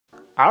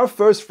Our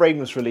first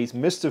fragrance release,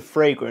 Mr.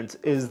 Fragrant,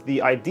 is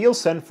the ideal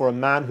scent for a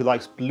man who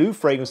likes blue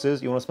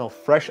fragrances. You want to smell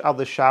fresh out of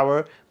the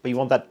shower, but you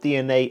want that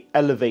DNA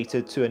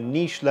elevated to a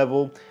niche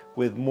level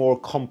with more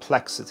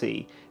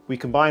complexity. We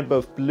combine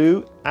both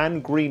blue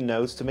and green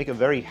notes to make a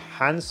very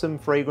handsome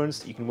fragrance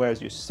that you can wear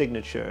as your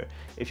signature.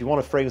 If you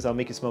want a fragrance that will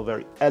make you smell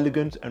very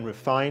elegant and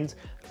refined,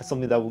 and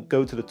something that will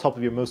go to the top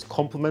of your most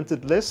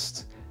complimented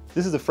list,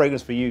 this is the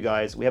fragrance for you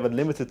guys. We have a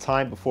limited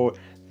time before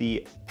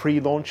the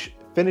pre-launch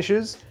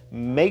finishes.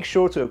 Make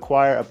sure to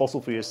acquire a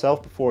bottle for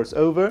yourself before it's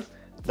over.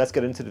 Let's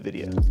get into the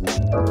video.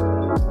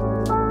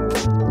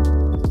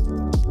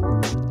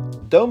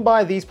 Don't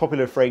buy these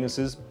popular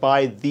fragrances,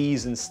 buy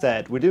these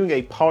instead. We're doing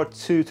a part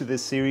 2 to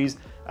this series,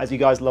 as you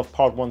guys love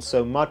part 1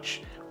 so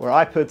much, where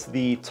I put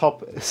the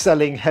top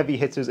selling heavy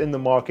hitters in the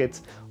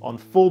market on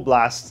full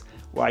blast,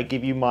 where I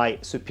give you my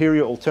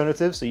superior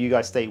alternatives so you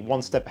guys stay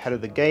one step ahead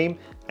of the game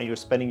and you're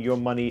spending your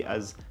money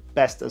as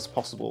best as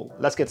possible.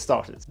 Let's get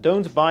started.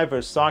 Don't buy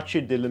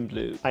Versace Dylan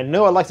Blue. I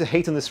know I like to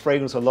hate on this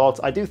fragrance a lot.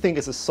 I do think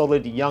it's a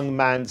solid young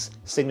man's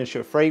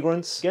signature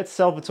fragrance. Get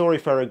Salvatore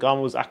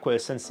Ferragamo's Acqua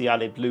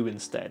Essenziale Blue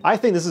instead. I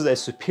think this is a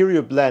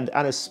superior blend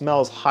and it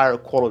smells higher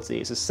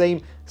quality. It's the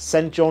same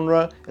scent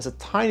genre. It's a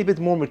tiny bit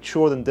more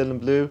mature than Dylan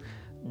Blue,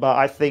 but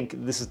I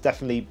think this is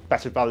definitely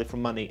better value for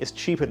money. It's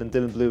cheaper than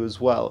Dylan Blue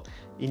as well.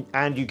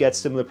 And you get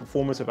similar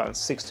performance, about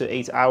 6 to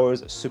 8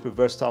 hours, super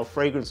versatile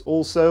fragrance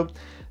also.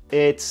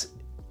 It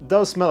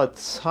does smell a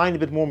tiny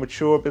bit more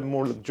mature, a bit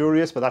more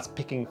luxurious, but that's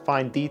picking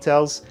fine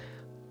details.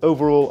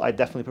 Overall, I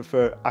definitely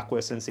prefer Acqua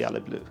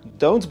Essenziale Blue.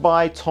 Don't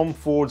buy Tom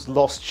Ford's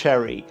Lost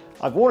Cherry.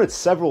 I've worn it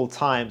several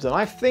times and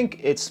I think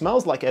it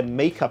smells like a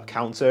makeup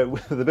counter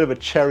with a bit of a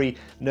cherry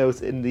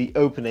note in the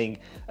opening.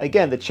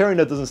 Again, the cherry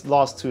note doesn't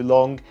last too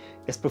long.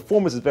 Its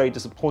performance is very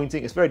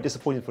disappointing. It's very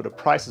disappointing for the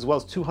price as well.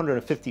 It's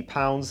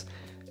 £250.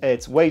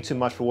 It's way too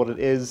much for what it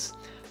is.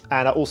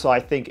 And also, I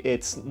think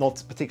it's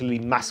not particularly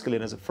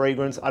masculine as a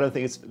fragrance. I don't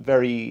think it's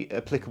very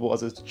applicable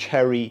as a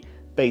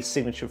cherry-based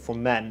signature for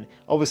men.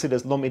 Obviously,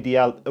 there's L'Homme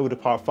Ideal Eau de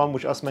Parfum,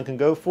 which us men can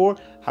go for.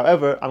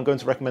 However, I'm going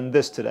to recommend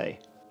this today.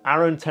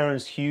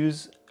 Terence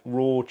Hughes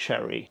Raw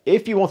Cherry.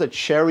 If you want a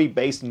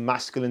cherry-based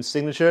masculine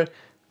signature,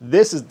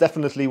 this is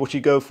definitely what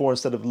you go for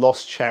instead of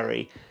Lost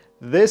Cherry.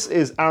 This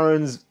is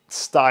Aaron's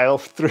style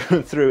through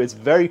and through. It's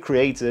very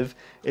creative.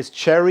 It's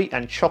cherry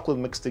and chocolate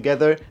mixed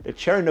together. The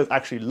cherry note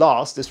actually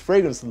lasts. This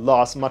fragrance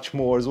lasts much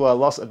more as well. It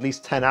lasts at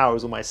least 10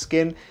 hours on my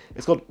skin.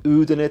 It's got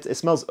oud in it. It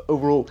smells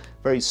overall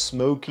very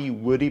smoky,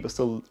 woody, but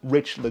still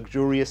rich,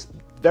 luxurious,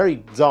 very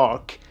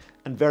dark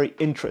and very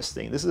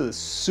interesting. This is a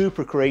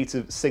super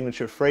creative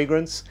signature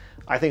fragrance.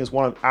 I think it's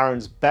one of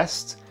Aaron's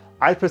best.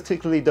 I don't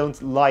particularly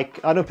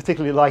like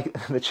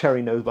the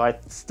cherry note, but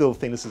I still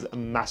think this is a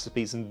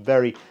masterpiece and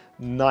very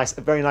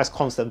nice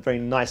concept, very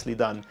nicely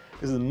done.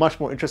 This is much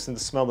more interesting to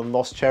smell than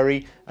Lost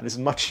Cherry, and it's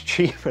much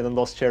cheaper than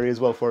Lost Cherry as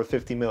well for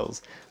 50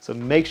 mils. So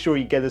make sure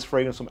you get this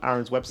fragrance from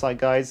Aaron's website,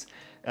 guys,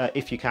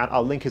 if you can.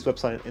 I'll link his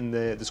website in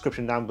the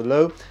description down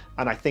below.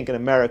 And I think in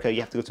America, you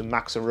have to go to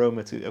Max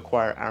Aroma to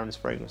acquire Aaron's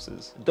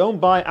fragrances. Don't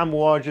buy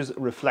Amouage's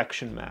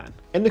Reflection Man.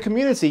 In the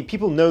community,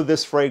 people know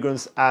this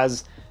fragrance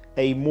as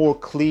a more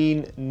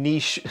clean,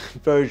 niche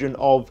version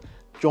of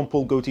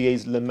Jean-Paul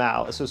Gaultier's Le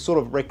Mal. It's a sort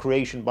of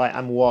recreation by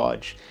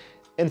Amouage.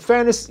 In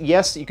fairness,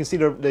 yes, you can see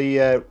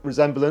the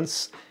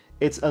resemblance.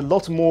 It's a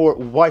lot more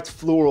white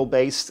floral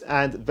based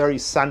and very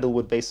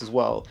sandalwood based as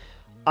well.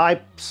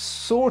 I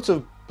sort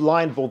of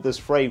blindfold this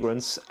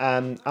fragrance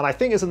and I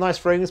think it's a nice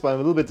fragrance, but I'm a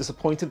little bit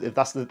disappointed if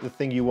that's the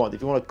thing you want.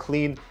 If you want a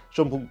clean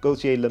Jean-Paul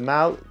Gaultier Le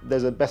Mal,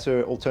 there's a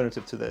better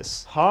alternative to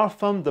this.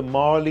 Parfum de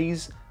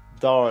Marly's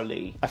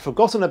Darley. I've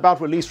forgotten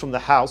about Release from the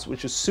House,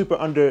 which is super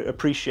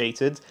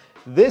underappreciated.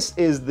 This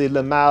is the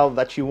Le Mal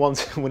that you want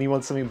when you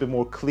want something a bit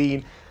more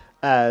clean,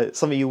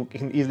 something you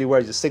can easily wear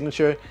as your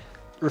signature.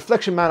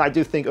 Reflection Man, I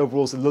do think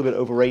overall is a little bit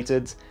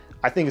overrated.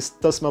 I think it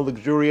does smell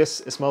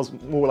luxurious. It smells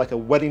more like a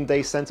wedding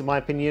day scent in my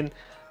opinion.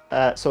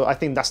 So I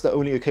think that's the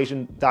only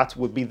occasion that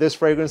would be this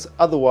fragrance.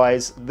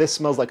 Otherwise, this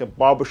smells like a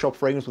barbershop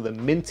fragrance with a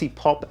minty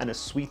pop and a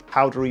sweet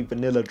powdery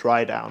vanilla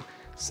dry down.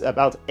 It's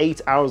about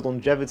 8 hours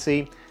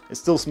longevity. It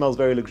still smells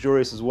very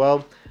luxurious as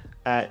well.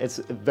 It's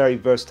very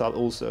versatile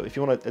also. If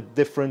you want a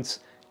different,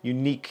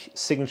 unique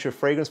signature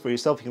fragrance for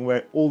yourself, you can wear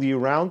it all year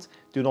round.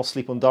 Do not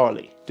sleep on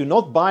Darley. Do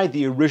not buy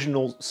the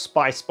original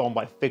Spicebomb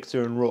by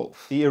Viktor and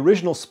Rolf. The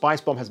original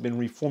Spicebomb has been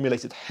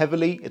reformulated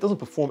heavily. It doesn't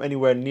perform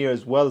anywhere near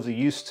as well as it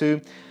used to.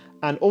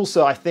 And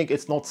also, I think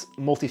it's not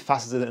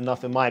multifaceted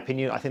enough in my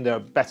opinion. I think there are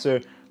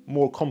better,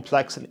 more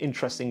complex and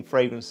interesting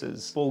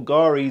fragrances.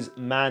 Bvlgari's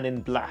Man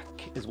in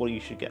Black is what you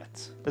should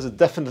get. There's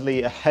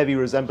definitely a heavy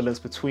resemblance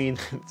between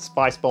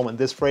Spicebomb and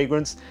this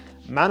fragrance.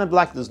 Man in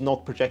Black does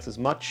not project as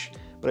much,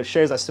 but it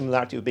shares that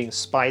similarity of being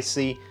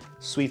spicy,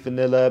 sweet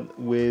vanilla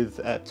with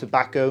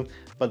tobacco,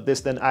 but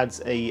this then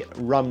adds a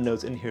rum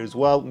note in here as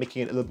well,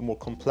 making it a little bit more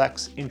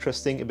complex,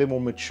 interesting, a bit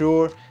more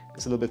mature.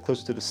 It's a little bit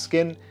closer to the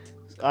skin.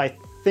 I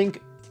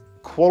think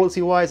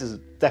quality-wise is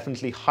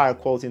definitely higher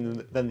quality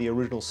than the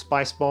original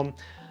Spicebomb.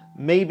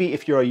 Maybe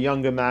if you're a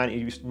younger man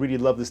and you really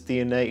love this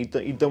DNA,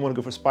 you don't want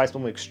to go for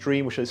Spicebomb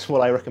Extreme, which is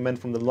what I recommend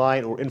from the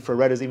line, or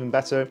Infrared is even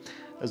better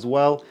as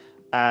well,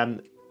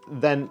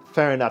 then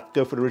fair enough,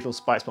 go for the original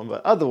Spicebomb.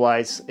 But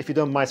otherwise, if you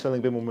don't mind smelling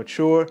a bit more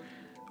mature,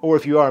 or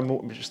if you are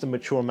just a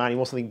mature man, you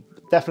want something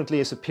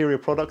definitely a superior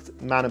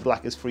product, Man in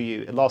Black is for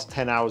you. It lasts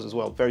 10 hours as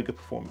well, very good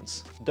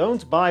performance.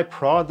 Don't buy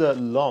Prada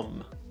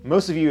L'Homme.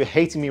 Most of you are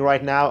hating me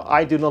right now.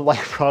 I do not like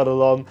Prada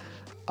L'Homme.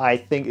 I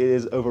think it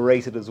is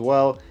overrated as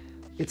well.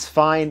 It's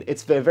fine.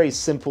 It's a very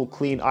simple,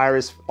 clean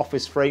iris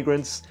office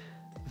fragrance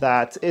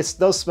that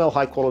does smell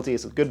high quality.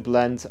 It's a good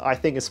blend. I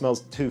think it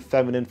smells too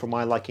feminine for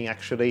my liking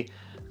actually,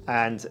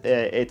 and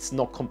it's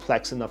not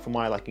complex enough for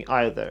my liking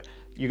either.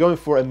 You're going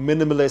for a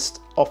minimalist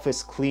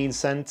office clean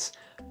scent.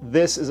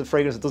 This is a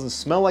fragrance that doesn't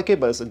smell like it,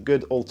 but it's a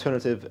good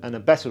alternative and a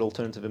better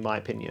alternative in my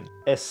opinion.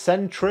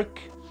 Escentric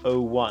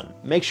 01.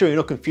 Make sure you're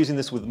not confusing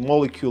this with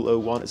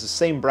Molecule 01. It's the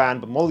same brand,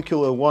 but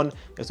Molecule 01,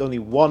 there's only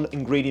one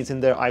ingredient in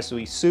there,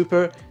 ISOE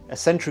Super.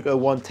 Escentric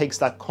 01 takes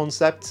that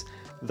concept,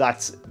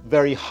 that's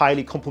very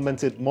highly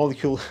complemented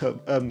Molecule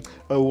 01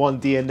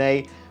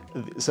 DNA.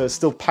 So it's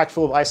still packed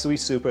full of ISOE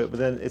Super, but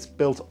then it's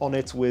built on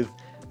it with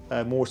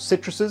more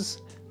citruses,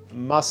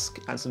 musk,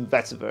 and some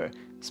vetiver.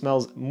 It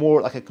smells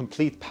more like a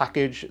complete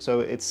package,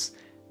 so it's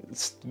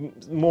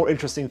more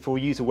interesting for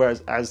you to wear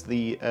as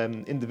the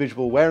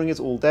individual wearing it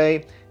all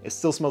day. It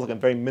still smells like a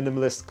very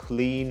minimalist,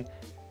 clean,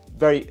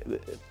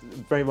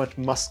 very much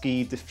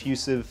musky,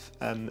 diffusive,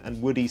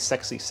 and woody,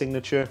 sexy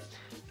signature.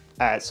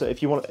 So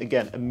if you want,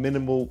 again, a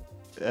minimal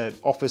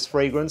office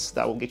fragrance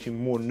that will get you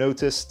more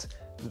noticed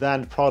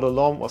than Prada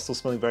L'Homme while still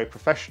smelling very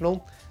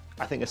professional,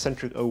 I think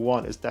Escentric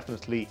 01 is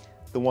definitely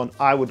the one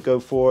I would go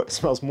for. It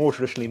smells more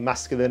traditionally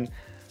masculine,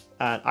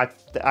 and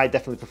I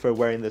definitely prefer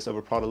wearing this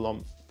over Prada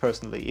L'Homme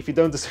personally. If you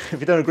don't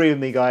agree with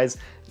me, guys,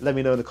 let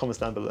me know in the comments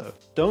down below.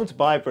 Don't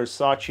buy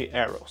Versace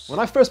Eros. When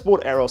I first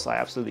bought Eros, I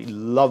absolutely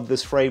loved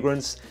this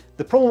fragrance.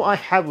 The problem I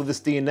have with this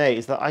DNA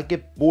is that I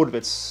get bored of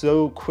it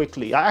so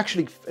quickly. I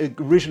actually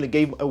originally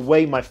gave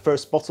away my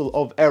first bottle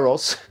of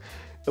Eros,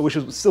 which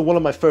was still one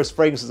of my first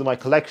fragrances in my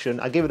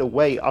collection. I gave it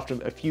away after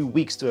a few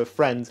weeks to a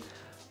friend,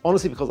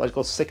 honestly because I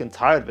got sick and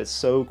tired of it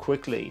so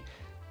quickly.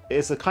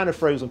 It's the kind of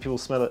fragrance when people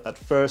smell it at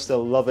first,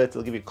 they'll love it,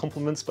 they'll give you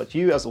compliments, but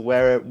you as a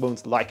wearer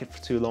won't like it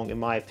for too long, in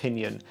my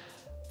opinion.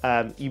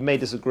 You may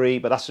disagree,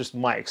 but that's just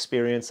my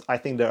experience. I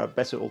think there are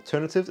better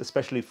alternatives,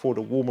 especially for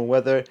the warmer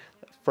weather,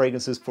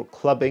 fragrances for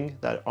clubbing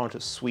that aren't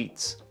as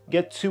sweet.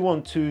 Get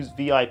 212's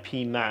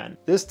VIP Man.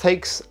 This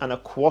takes an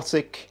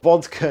aquatic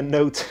vodka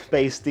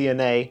note-based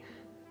DNA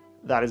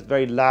that is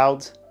very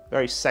loud,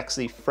 very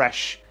sexy,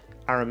 fresh,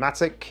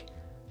 aromatic,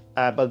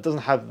 but it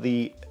doesn't have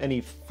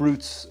any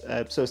fruits,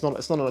 so it's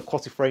not an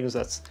aquatic fragrance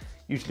that's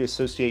usually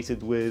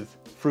associated with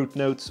fruit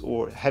notes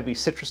or heavy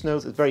citrus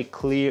notes. It's very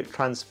clear,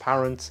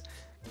 transparent,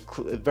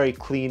 very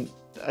clean.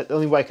 The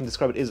only way I can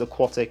describe it is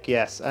aquatic,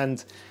 yes,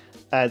 and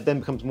then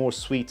becomes more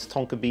sweet,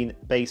 tonka bean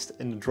based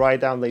in the dry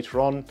down later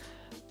on.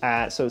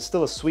 So it's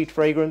still a sweet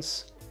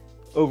fragrance.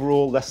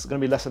 Overall, going to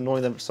be less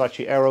annoying than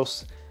Versace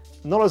Eros.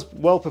 Not as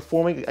well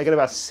performing. I get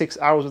about 6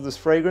 hours of this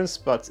fragrance,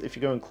 but if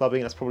you're going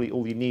clubbing, that's probably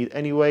all you need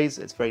anyways.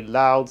 It's very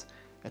loud,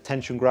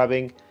 attention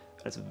grabbing,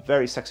 and it's a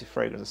very sexy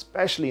fragrance,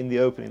 especially in the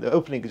opening. The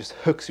opening just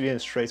hooks you in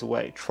straight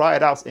away. Try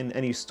it out in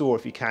any store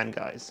if you can,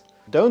 guys.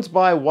 Don't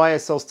buy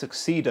YSL's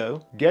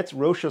Tuxedo, get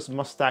Rochas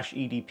Moustache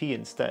EDP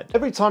instead.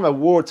 Every time I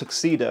wore a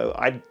tuxedo,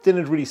 I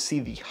didn't really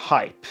see the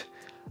hype.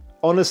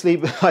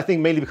 Honestly, I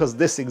think mainly because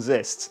this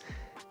exists.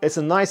 It's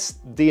a nice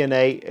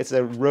DNA, it's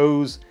a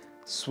rose,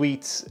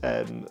 sweet,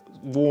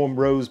 warm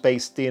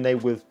rose-based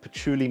DNA with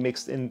patchouli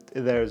mixed in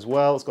there as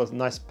well. It's got a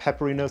nice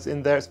peppery note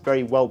in there. It's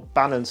very well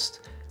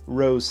balanced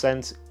rose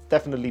scent,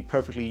 definitely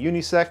perfectly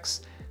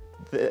unisex.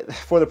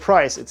 For the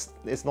price,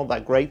 it's not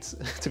that great,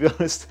 to be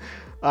honest.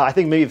 I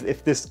think maybe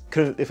if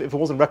it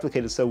wasn't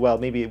replicated so well,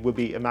 maybe it would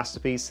be a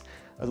masterpiece.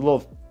 There's a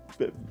lot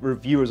of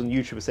reviewers on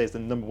YouTube who say it's the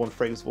 #1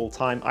 fragrance of all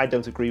time. I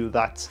don't agree with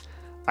that.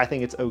 I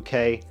think it's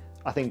okay.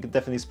 I think it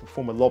definitely needs to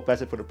perform a lot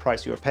better for the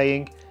price you're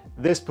paying.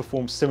 This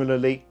performs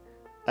similarly.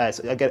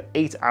 So I get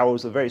 8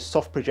 hours of very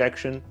soft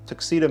projection.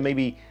 Tuxedo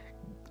maybe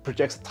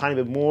projects a tiny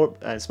bit more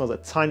and it smells a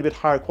tiny bit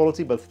higher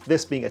quality, but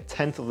this being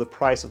 1/10 of the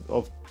price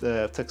of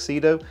the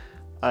Tuxedo,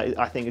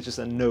 I think it's just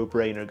a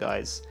no-brainer,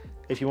 guys.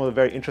 If you want a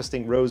very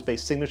interesting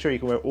rose-based signature, you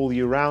can wear all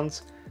year round.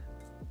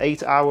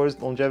 8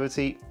 hours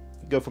longevity,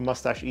 go for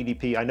Moustache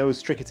EDP. I know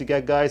it's tricky to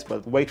get, guys,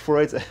 but wait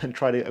for it and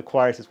try to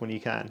acquire it when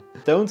you can.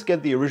 Don't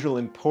get the original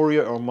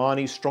Emporio or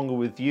Armani Stronger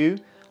With You.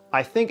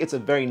 I think it's a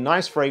very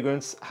nice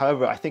fragrance.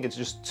 However, I think it's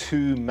just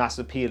too mass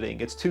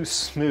appealing. It's too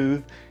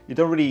smooth. You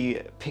don't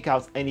really pick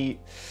out any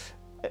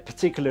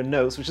particular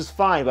notes, which is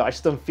fine, but I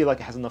just don't feel like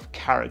it has enough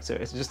character.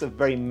 It's just a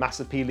very mass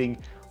appealing,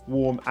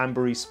 warm,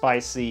 ambery,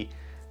 spicy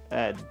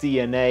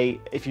DNA.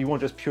 If you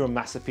want just pure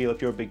mass appeal, if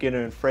you're a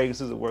beginner in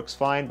fragrances, it works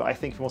fine. But I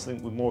think if you want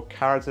something with more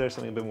character,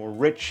 something a bit more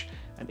rich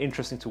and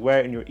interesting to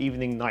wear in your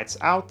evening nights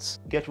out,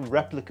 get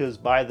Replicas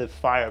by the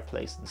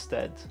Fireplace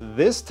instead.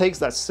 This takes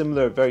that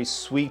similar, very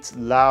sweet,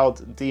 loud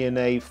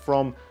DNA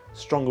from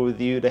Stronger With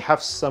You. They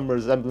have some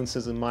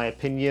resemblances in my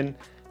opinion,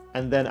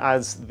 and then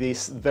adds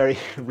this very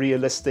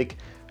realistic,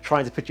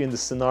 trying to put you in the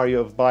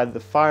scenario of by the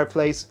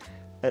fireplace.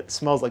 It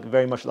smells like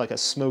very much like a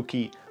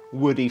smoky,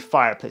 woody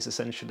fireplace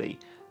essentially.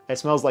 It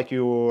smells like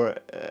you're,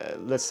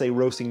 let's say,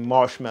 roasting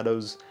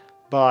marshmallows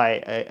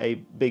by a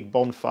big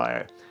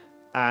bonfire.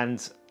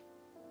 And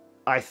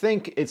I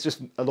think it's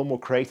just a lot more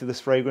creative, this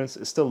fragrance.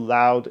 It's still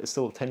loud, it's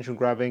still attention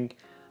grabbing.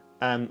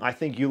 I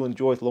think you'll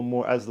enjoy it a lot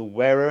more as the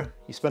wearer.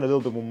 You spend a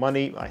little bit more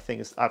money, I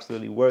think it's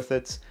absolutely worth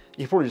it.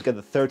 You probably just get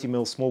the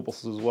 30ml small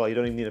bottles as well. You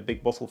don't even need a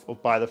big bottle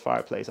of By the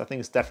Fireplace. I think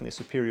it's definitely a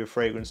superior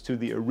fragrance to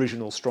the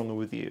original Stronger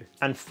With You.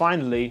 And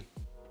finally,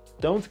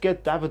 don't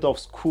get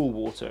Davidoff's Cool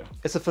Water.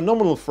 It's a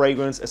phenomenal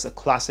fragrance, it's a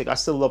classic. I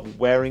still love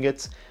wearing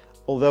it,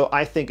 although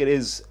I think it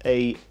is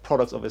a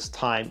product of its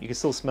time. You can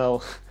still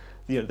smell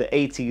the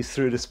 80s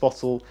through this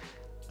bottle,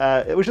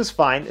 which is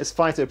fine. It's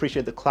fine to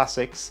appreciate the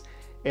classics.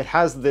 It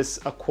has this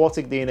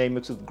aquatic DNA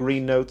mixed with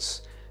green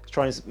notes,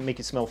 trying to make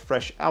it smell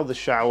fresh out of the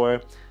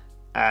shower.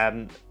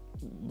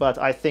 But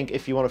I think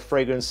if you want a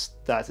fragrance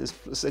that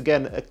is,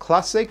 again, a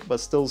classic, but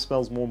still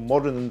smells more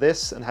modern than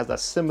this and has that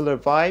similar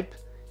vibe,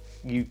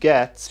 you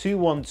get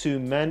 212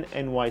 Men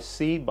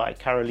NYC by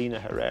Carolina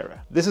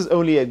Herrera. This is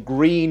only a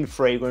green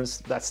fragrance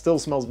that still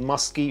smells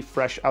musky,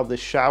 fresh out of the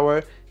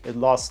shower. It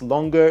lasts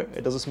longer.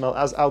 It doesn't smell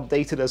as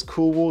outdated as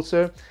Cool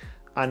Water.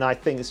 And I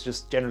think it's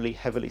just generally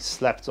heavily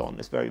slept on.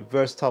 It's very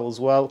versatile as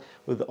well,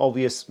 with the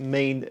obvious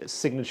main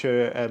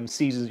signature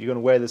seasons you're going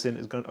to wear this in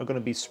are going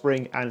to be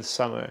spring and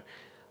summer.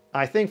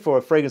 I think for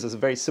a fragrance that's a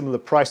very similar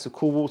price to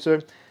Cool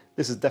Water,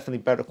 this is definitely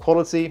better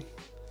quality,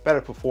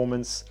 better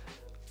performance,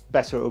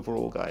 better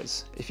overall,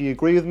 guys. If you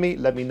agree with me,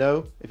 let me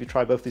know if you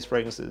try both these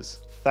fragrances.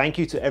 Thank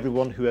you to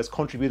everyone who has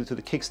contributed to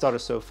the Kickstarter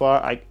so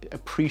far. I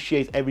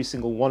appreciate every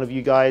single one of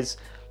you guys.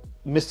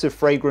 Mr.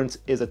 Fragrance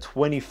is a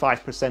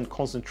 25%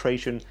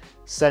 concentration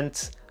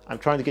scent. I'm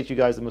trying to get you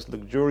guys the most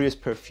luxurious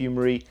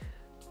perfumery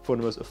for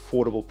the most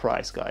affordable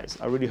price, guys.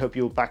 I really hope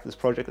you'll back this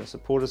project and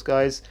support us,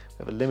 guys.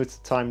 We have a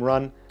limited time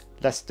run.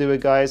 Let's do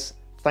it, guys.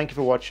 Thank you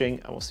for watching,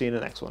 and we'll see you in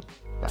the next one.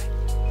 Bye.